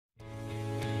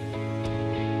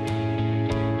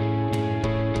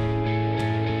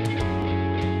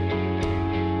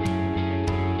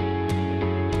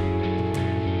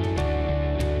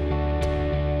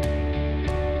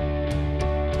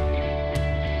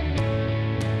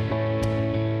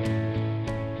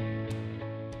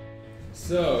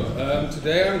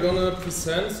Today I'm going to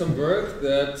present some work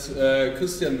that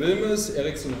Christian Wilmes,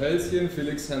 Eriksson Hölzchen,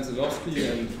 Felix Hanselowski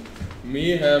and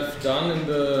me have done in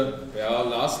the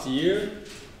last year.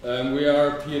 We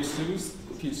are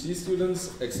PhD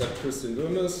students, except Christian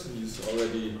Wilmes, he's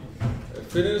already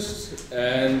finished,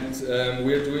 and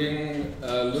we're doing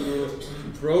a little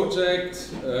project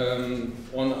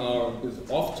on our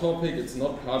off-topic. It's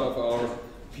not part of our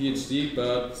PhD,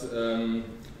 but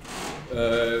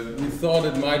we thought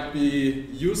it might be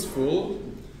useful.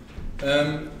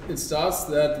 It starts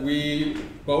that we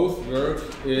both work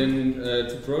in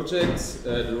two projects,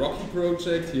 the Rocky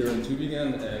project here in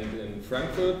Tübingen and in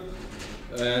Frankfurt,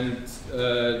 and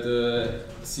the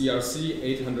CRC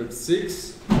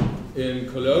 806 in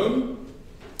Cologne.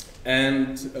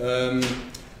 And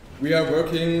we are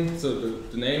working, so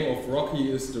the name of Rocky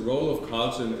is the role of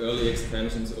culture in early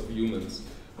expansions of humans.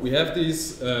 We have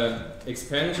these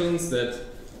expansions that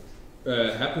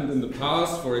happened in the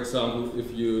past. For example,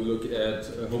 if you look at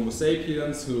Homo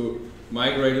sapiens who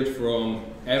migrated from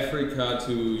Africa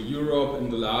to Europe in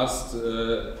the last,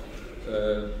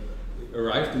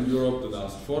 arrived in Europe the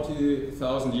last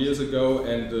 40,000 years ago,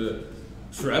 and the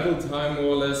travel time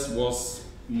more or less was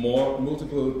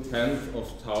multiple tenths of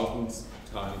thousands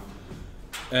time.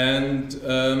 And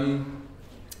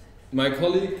my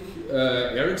colleague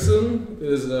Eriksson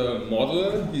is a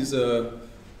modeler. He's a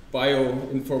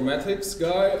bioinformatics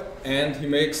guy, and he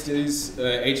makes these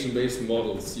agent-based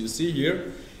models you see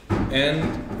here.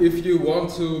 And if you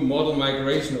want to model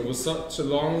migration over such a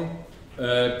long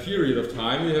period of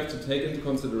time, you have to take into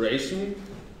consideration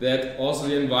that also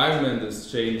the environment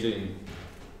is changing.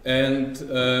 And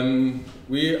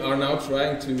we are now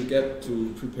trying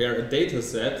to prepare a data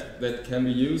set that can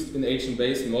be used in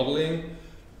agent-based modeling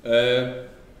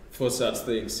for such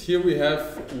things. Here we have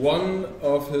one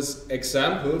of his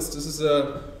examples. This is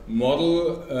a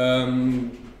model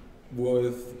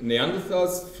with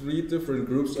Neanderthals, 3 different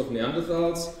groups of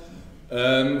Neanderthals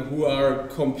who are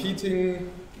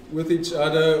competing with each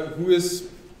other, who is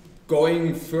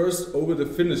going first over the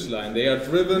finish line. They are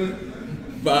driven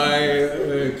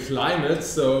by climate,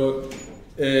 so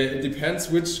it depends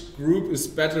which group is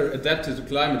better adapted to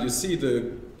climate. You see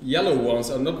the yellow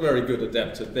ones are not very good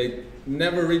adapted. They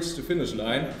never reach the finish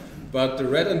line, but the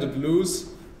red and the blues,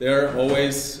 they're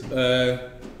always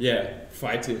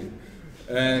fighting.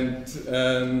 And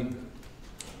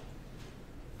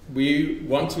we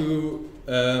want to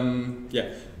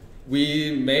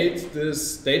we made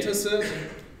this data set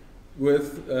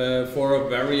with for a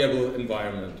variable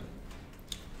environment.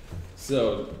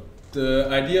 So the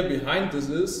idea behind this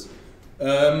is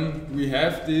we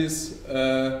have these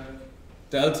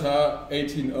delta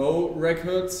 18O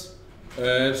records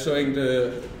showing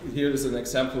here is an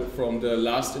example from the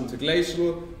last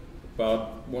interglacial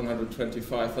about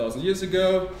 125,000 years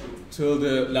ago till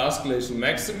the last glacial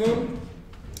maximum.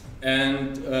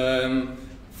 And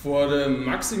for the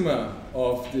maxima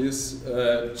of this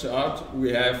chart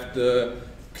we have the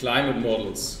climate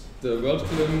models, the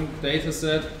WorldClim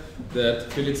Dataset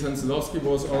that Felix Hanselowski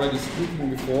was already speaking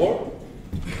before.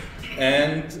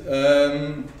 And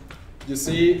you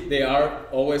see, they are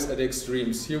always at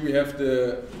extremes. Here we have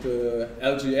the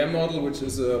LGM model, which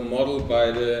is a model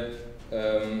by the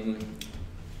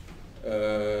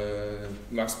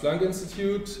Max Planck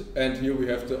Institute, and here we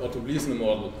have the Otto Bliesner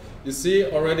model. You see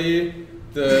already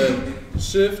the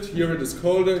shift. Here it is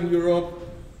colder in Europe,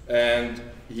 and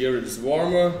here it is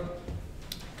warmer.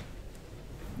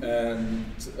 And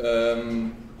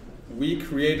we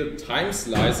created time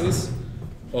slices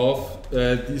of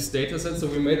these data sets, so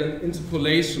we made an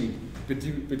interpolation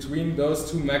between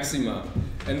those two maxima,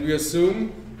 and we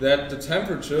assume that the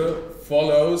temperature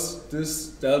follows this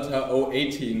delta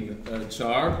 018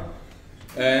 chart.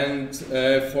 And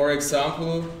for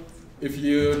example, if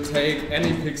you take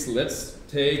any pixel, let's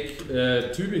take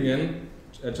Tübingen,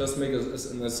 just make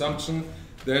an assumption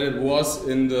that it was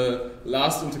in the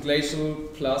last interglacial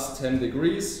plus 10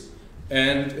 degrees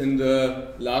and in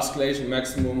the last glacial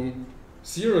maximum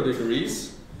 0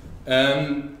 degrees,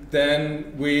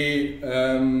 then we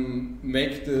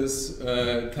make this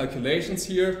calculations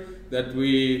here that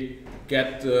we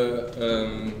get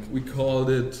the, we called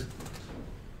it,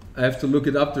 I have to look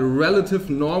it up, the relative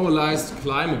normalized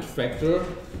climate factor.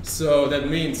 So that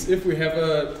means if we have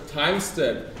a time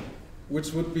step,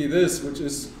 which would be this, which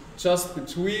is just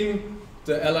between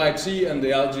the LIG and the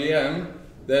LGM,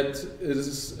 that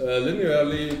is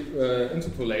linearly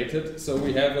interpolated. So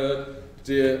we have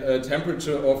the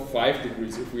temperature of 5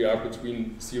 degrees if we are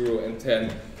between 0 and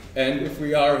 10. And if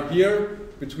we are here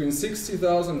between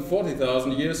 60,000 and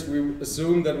 40,000 years, we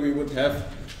assume that we would have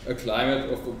a climate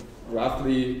of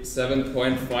roughly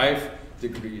 7.5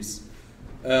 degrees.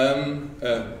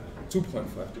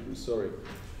 2.5 degrees, sorry.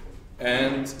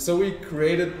 And so we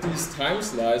created these time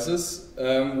slices.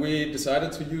 We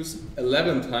decided to use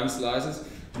 11 time slices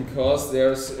because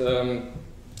there's a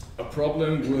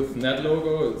problem with net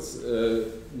logo.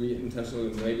 We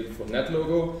intentionally made it for net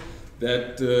logo,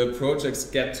 that projects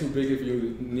get too big if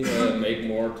you make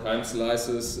more time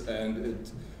slices, and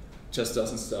it just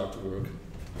doesn't start to work.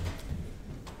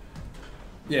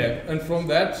 Yeah, and from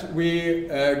that we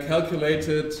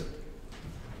calculated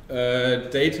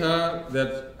data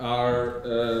that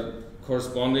are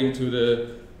corresponding to the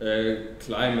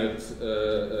climate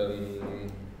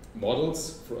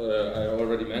models. I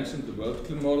already mentioned the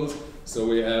WorldClim models. So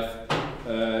we have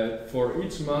for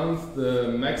each month the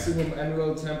maximum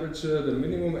annual temperature, the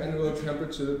minimum annual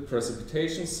temperature, the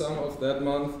precipitation sum of that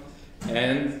month,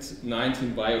 and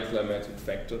 19 bioclimatic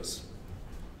factors.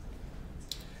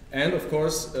 And of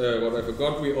course, what I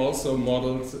forgot, we also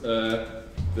modeled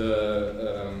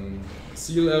the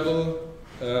sea level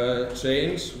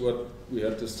change, what we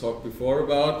had this talk before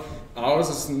about. Ours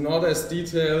is not as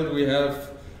detailed. We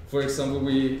have, for example,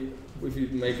 if we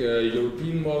make a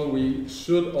European model, we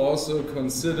should also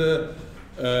consider,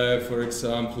 for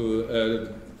example,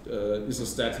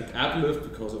 isostatic uplift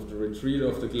because of the retreat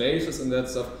of the glaciers and that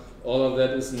stuff. All of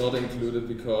that is not included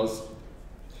because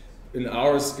in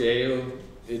our scale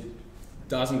it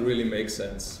doesn't really make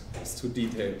sense. It's too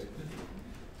detailed.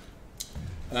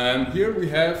 Here we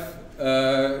have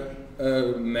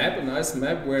a map, a nice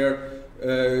map, where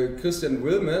Christian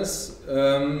Wilmes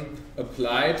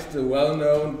applied the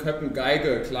well-known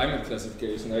Köppen-Geiger climate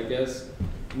classification. I guess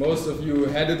most of you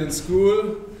had it in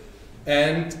school.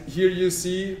 And here you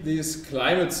see these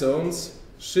climate zones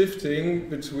shifting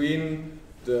between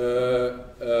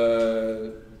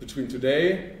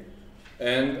today,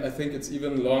 and I think it's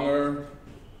even longer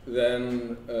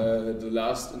than the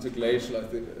last interglacial. I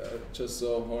think I just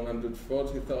saw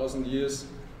 140,000 years.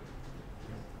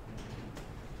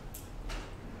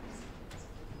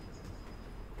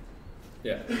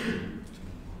 Yeah.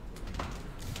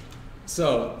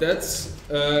 So that's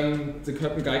the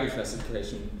Köppen-Geiger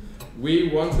classification. We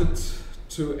wanted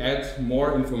to add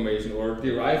more information or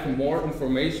derive more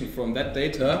information from that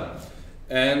data,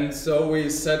 and so we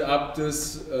set up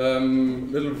this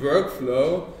little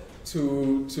workflow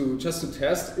to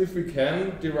test if we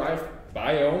can derive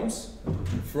biomes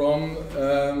from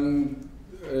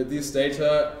these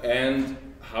data and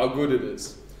how good it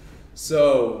is.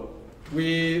 So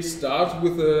we start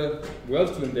with a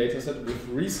WorldClim dataset with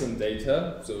recent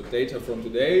data, so data from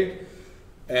today,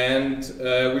 and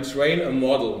we train a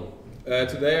model.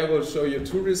 Today I will show you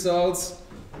two results,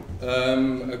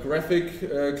 a graphic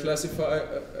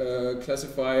classifier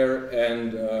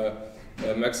and a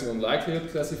maximum likelihood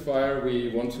classifier. We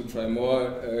want to try more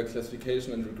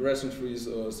classification and regression trees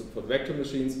or support vector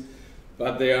machines,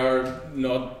 but they are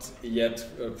not yet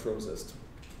processed.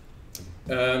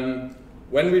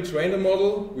 When we train a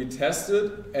model, we test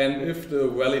it, and if the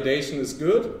validation is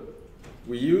good,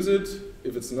 we use it.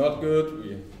 If it's not good,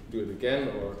 we do it again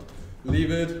or leave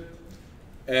it.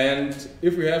 And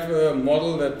if we have a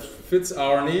model that fits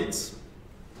our needs,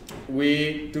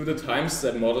 we do the time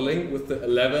step modeling with the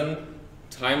 11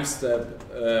 time step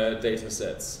data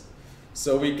sets.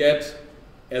 So we get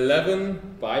 11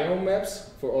 biome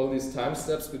maps for all these time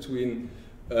steps between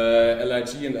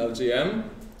LIG and LGM.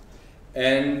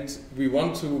 And we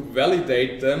want to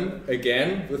validate them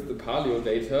again with the paleo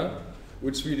data,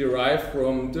 which we derive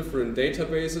from different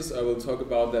databases. I will talk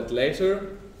about that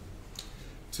later,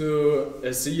 to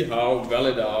see how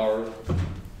valid our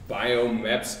biome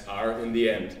maps are in the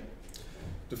end.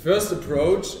 The first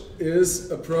approach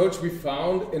is an approach we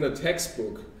found in a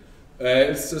textbook.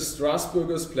 It's the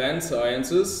Strasbourger's Plant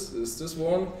Sciences, is this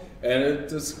one, and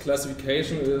this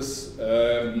classification is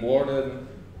more than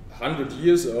 100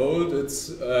 years old.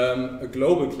 It's a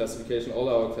global classification. All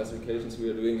our classifications we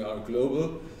are doing are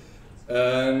global.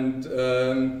 And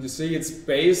you see it's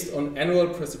based on annual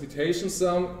precipitation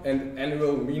sum and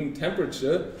annual mean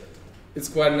temperature. It's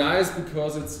quite nice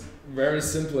because it's very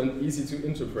simple and easy to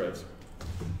interpret.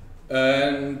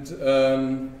 And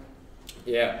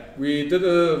yeah, we did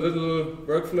a little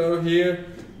workflow here.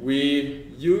 We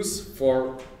use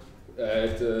for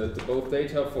the both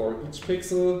data for each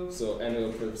pixel, so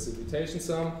annual precipitation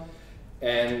sum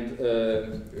and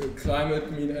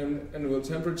climate mean annual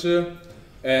temperature,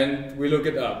 and we look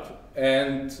it up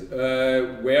and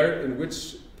where in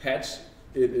which patch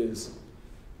it is,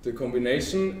 the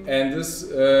combination, and this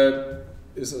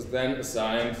is then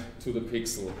assigned to the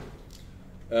pixel.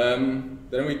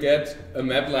 Then we get a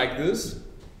map like this.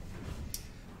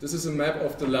 This is a map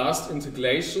of the last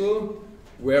interglacial,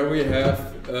 where we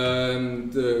have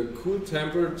the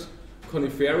cool-tempered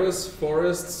coniferous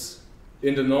forests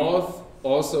in the north,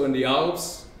 also in the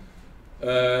Alps,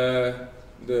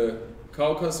 the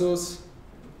Caucasus.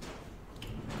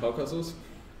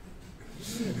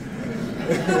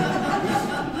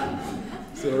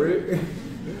 Sorry.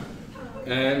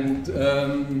 And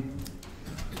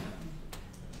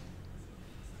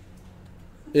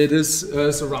it is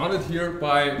surrounded here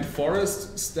by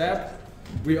forest steppe.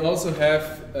 We also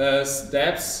have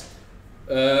steppes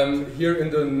here in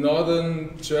the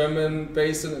northern German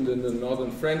basin and in the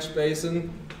northern French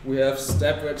basin. We have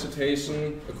steppe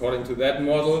vegetation, according to that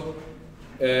model,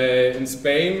 in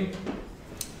Spain.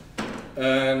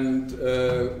 And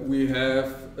we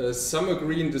have summer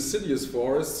green deciduous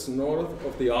forests north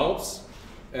of the Alps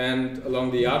and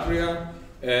along the Adria.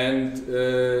 And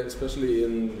especially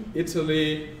in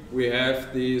Italy, we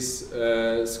have these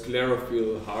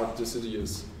sclerophyll hard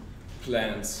deciduous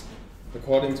plants,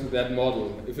 according to that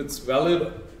model. If it's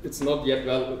valid, it's not yet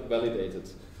validated.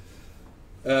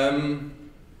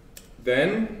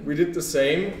 Then we did the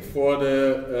same for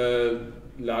the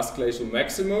last glacial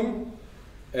maximum,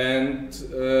 and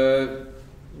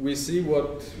we see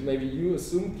what maybe you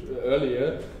assumed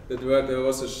earlier, that there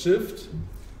was a shift.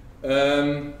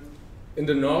 In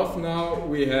the north now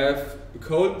we have a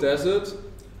cold desert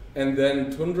and then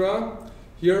tundra.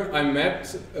 Here I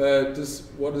mapped this,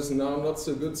 what is now not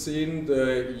so good seen.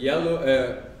 The yellow,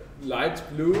 light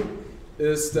blue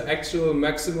is the actual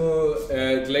maximal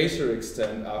glacier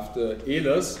extent after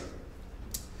Ehlers,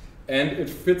 and it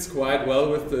fits quite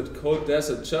well with the cold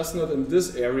desert, just not in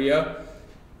this area.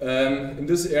 In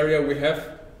this area we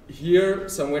have here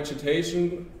some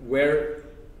vegetation where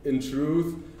in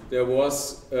truth there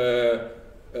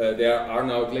are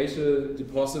now glacial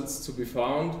deposits to be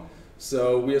found.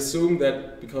 So we assume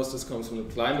that because this comes from the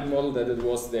climate model, that it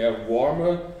was there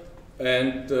warmer,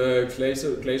 and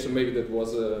glacier maybe that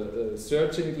was a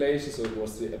surging glacier, so it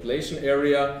was the ablation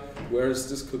area, whereas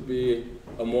this could be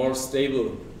a more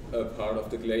stable part of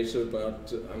the glacier,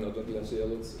 but I'm not a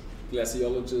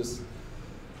glaciologist.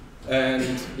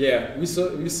 And yeah, we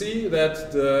see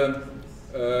that the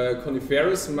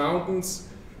coniferous mountains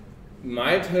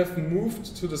might have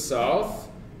moved to the south,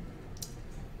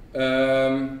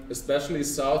 especially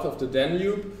south of the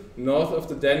Danube. North of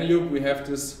the Danube we have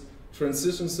this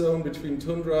transition zone between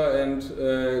tundra and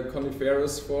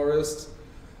coniferous forest,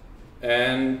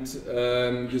 and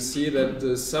you see that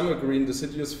the summer green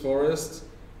deciduous forest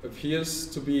appears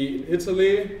to be in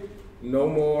Italy, no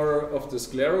more of the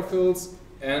sclerophylls,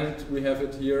 and we have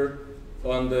it here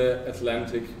on the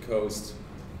Atlantic coast.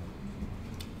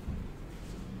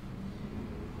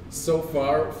 So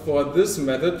far for this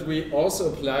method, we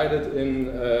also applied it in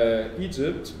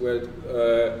Egypt, where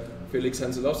Felix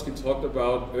Hanselowski talked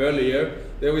about earlier.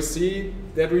 There we see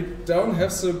that we don't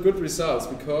have so good results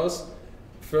because,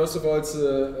 first of all, it's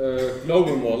a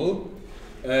global model.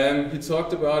 He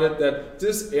talked about it that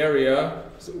this area,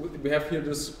 so we have here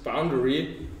this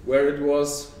boundary where it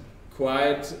was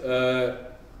quite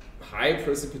high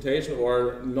precipitation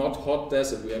or not hot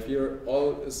desert. We have here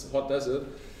all is hot desert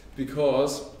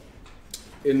because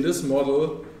in this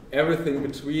model, everything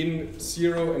between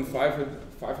 0 and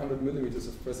 500 millimeters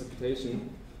of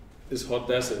precipitation is hot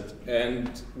desert.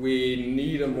 And we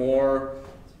need a more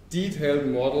detailed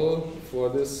model for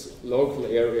this local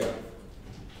area.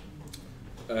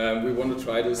 We want to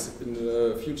try this in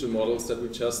the future models, that we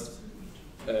just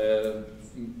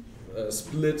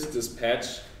split this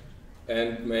patch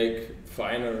and make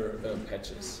finer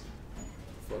patches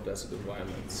for desert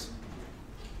environments.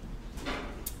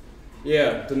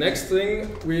 Yeah, the next thing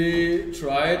we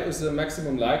tried is the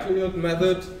maximum likelihood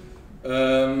method.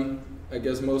 I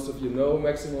guess most of you know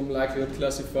maximum likelihood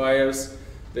classifiers.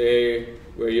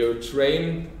 Where you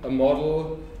train a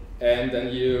model and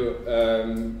then you,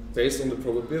 based on the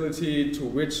probability to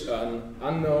which an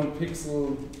unknown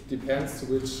pixel depends to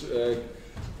which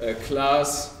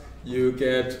class, you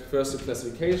get first the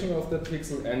classification of that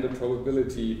pixel and the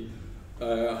probability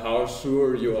how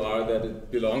sure you are that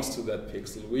it belongs to that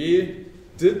pixel. We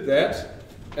did that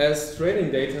as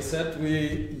training data set.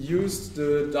 We used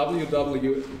the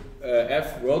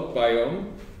WWF world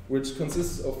biome, which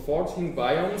consists of 14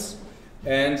 biomes.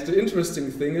 And the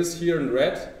interesting thing is here in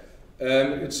red,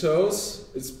 it shows,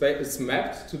 it's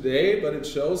mapped today, but it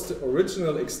shows the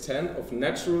original extent of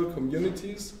natural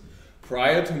communities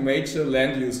prior to major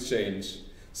land use change.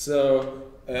 So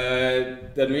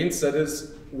That means that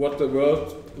is what the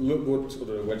world or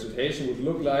the vegetation would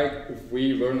look like if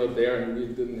we were not there and we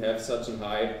didn't have such a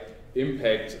high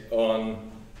impact on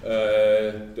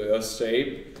the Earth's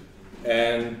shape,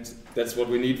 and that's what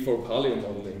we need for paleo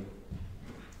modeling.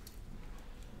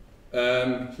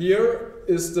 Here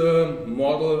is the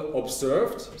model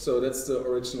observed, so that's the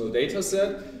original data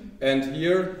set, and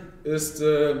here is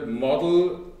the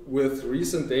model with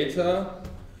recent data,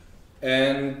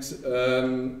 and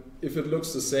if it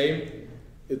looks the same,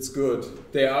 it's good.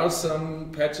 There are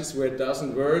some patches where it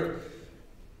doesn't work.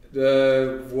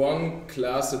 The one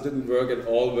class that didn't work at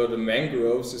all were the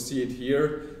mangroves. You see it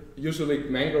here. Usually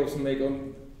mangroves make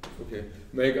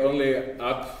only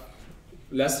up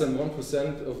less than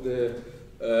 1% of the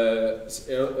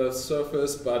Earth's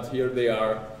surface, but here they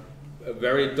are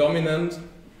very dominant.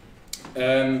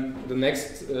 The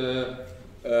next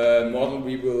model,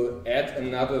 we will add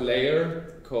another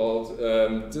layer called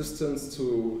distance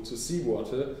to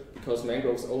seawater, because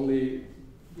mangroves only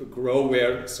grow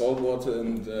where salt water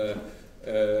and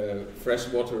fresh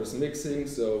water is mixing,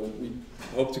 so we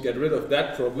hope to get rid of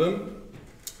that problem.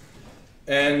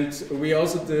 And we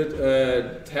also did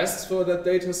tests for that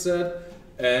data set,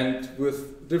 and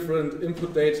with different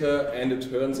input data, and it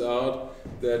turns out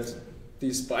that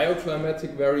these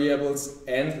bioclimatic variables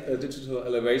and a digital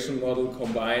elevation model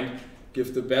combined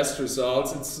give the best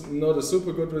results. It's not a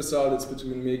super good result, it's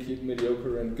between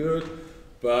mediocre and good,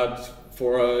 but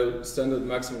for a standard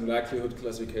maximum likelihood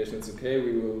classification it's okay.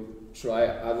 We will try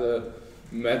other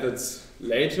methods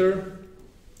later.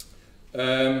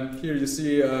 Here you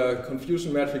see a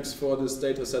confusion matrix for this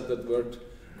data set that worked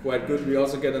quite good. We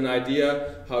also get an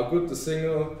idea how good the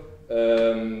single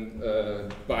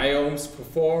biomes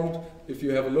performed. If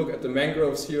you have a look at the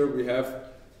mangroves here, we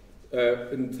have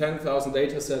in 10,000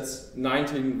 data sets,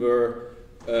 19 were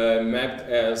mapped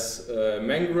as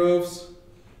mangroves,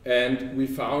 and we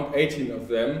found 18 of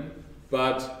them,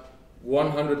 but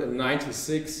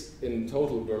 196 in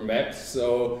total were mapped,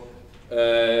 so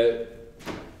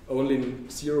only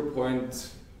 0.0 or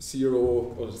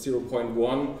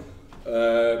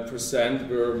 0.1%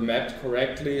 were mapped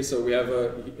correctly, so we have,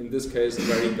 in this case, a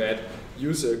very bad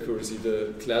user accuracy.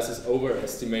 The class is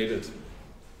overestimated.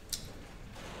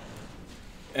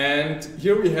 And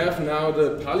here we have now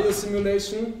the paleo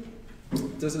simulation.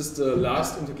 This is the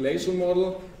last interglacial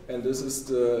model, and this is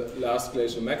the last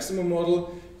glacial maximum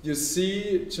model. You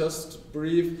see, just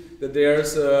brief, that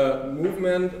there's a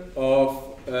movement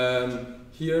of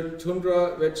here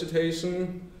tundra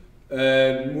vegetation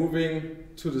moving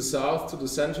to the south, to the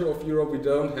center of Europe. We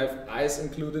don't have ice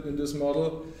included in this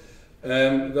model,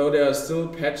 though there are still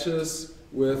patches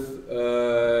with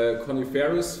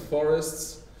coniferous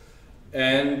forests,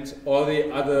 and all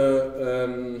the other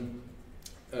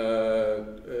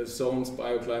zones,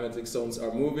 bioclimatic zones,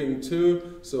 are moving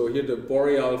too. So here the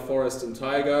boreal forest and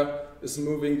taiga is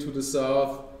moving to the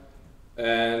south,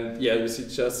 and yeah, we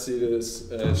just see this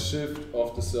shift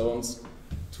of the zones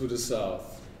to the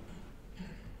south.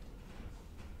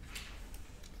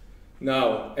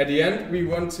 Now, at the end, we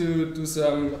want to do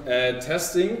some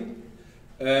testing.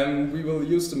 We will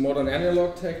use the modern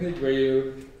analog technique, where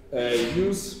you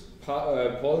use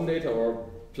pollen data or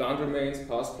plant remains,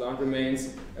 past plant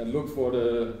remains, and look for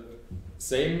the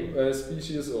same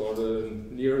species or the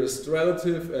nearest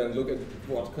relative, and look at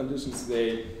what conditions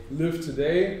they live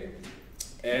today,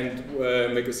 and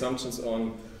make assumptions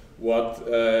on what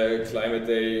climate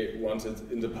they wanted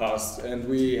in the past. And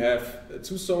we have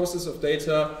two sources of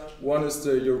data. One is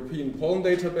the European Pollen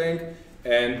Data Bank,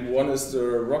 and one is the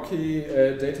Rocky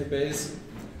database.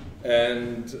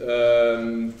 And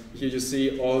here you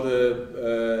see all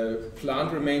the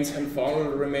plant remains and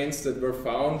faunal remains that were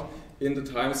found in the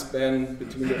time span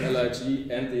between the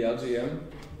LIG and the LGM.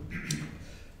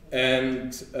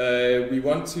 And we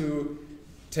want to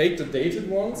take the dated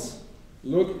ones,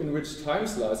 look in which time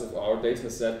slice of our data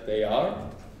set they are,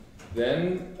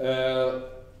 then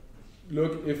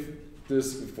look if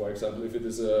this, for example, if it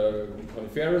is a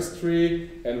coniferous tree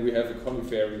and we have a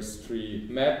coniferous tree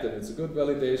map, then it's a good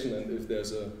validation, and if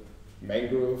there's a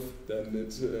mangrove, then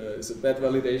it is a bad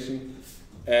validation.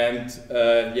 And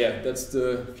yeah, that's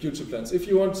the future plans. If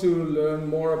you want to learn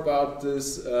more about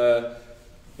this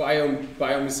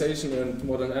biomization and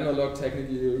modern analog technique,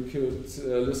 you could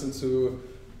listen to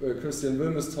Christian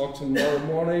Wilmes' talk tomorrow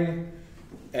morning.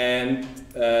 And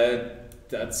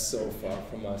that's so far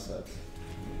from my side.